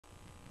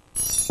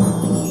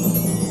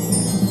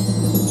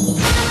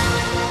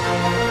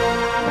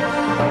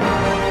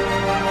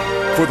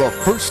For the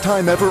first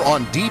time ever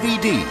on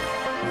DVD,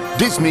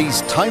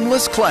 Disney's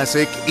timeless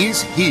classic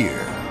is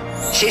here.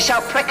 She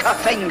shall prick her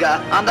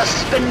finger on the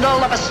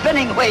spindle of a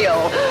spinning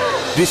wheel.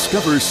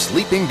 Discover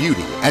Sleeping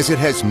Beauty as it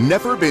has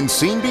never been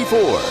seen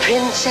before.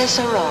 Princess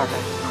Aurora.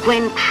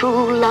 When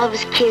true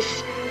love's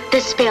kiss, the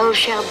spell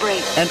shall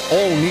break. An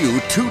all-new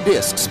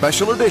 2-disc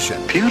special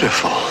edition.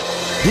 Beautiful.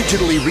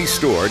 Digitally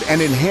restored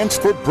and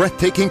enhanced for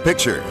breathtaking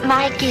picture.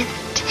 My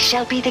gift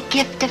shall be the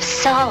gift of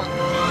song.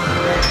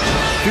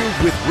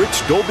 Filled with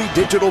rich Dolby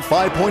Digital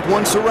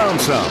 5.1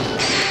 surround sound.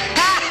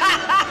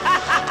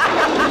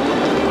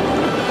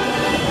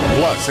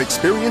 Plus,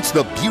 experience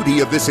the beauty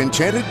of this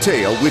enchanted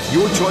tale with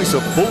your choice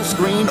of full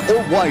screen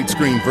or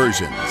widescreen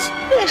versions.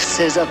 This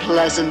is a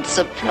pleasant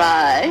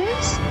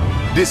surprise.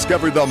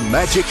 Discover the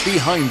magic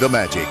behind the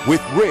magic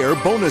with rare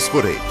bonus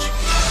footage.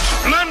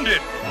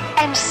 Splendid!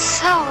 And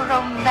so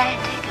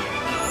romantic.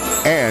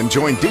 And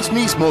join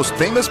Disney's most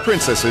famous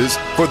princesses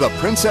for the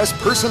Princess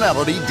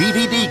Personality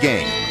DVD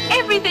game.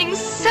 Everything's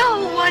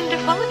so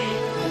wonderful.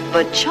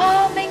 The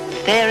charming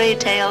fairy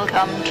tale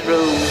come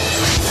true.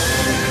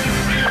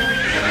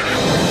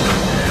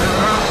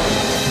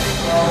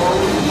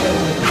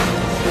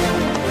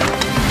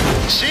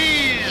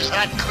 Seize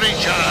that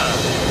creature!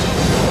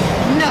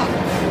 No,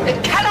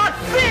 it cannot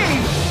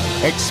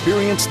be!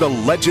 Experience the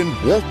legend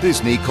Walt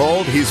Disney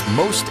called his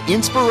most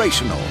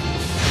inspirational.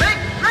 Make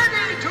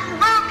ready to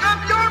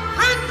welcome your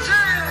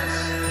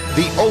princess!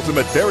 The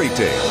Ultimate Fairy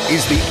Tale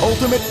is the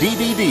ultimate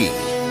DVD.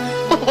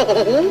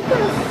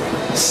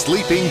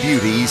 Sleeping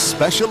Beauty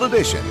Special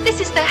Edition.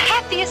 This is the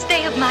happiest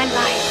day of my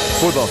life.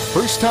 For the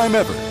first time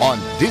ever on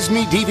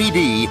Disney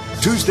DVD,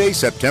 Tuesday,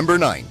 September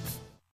 9th.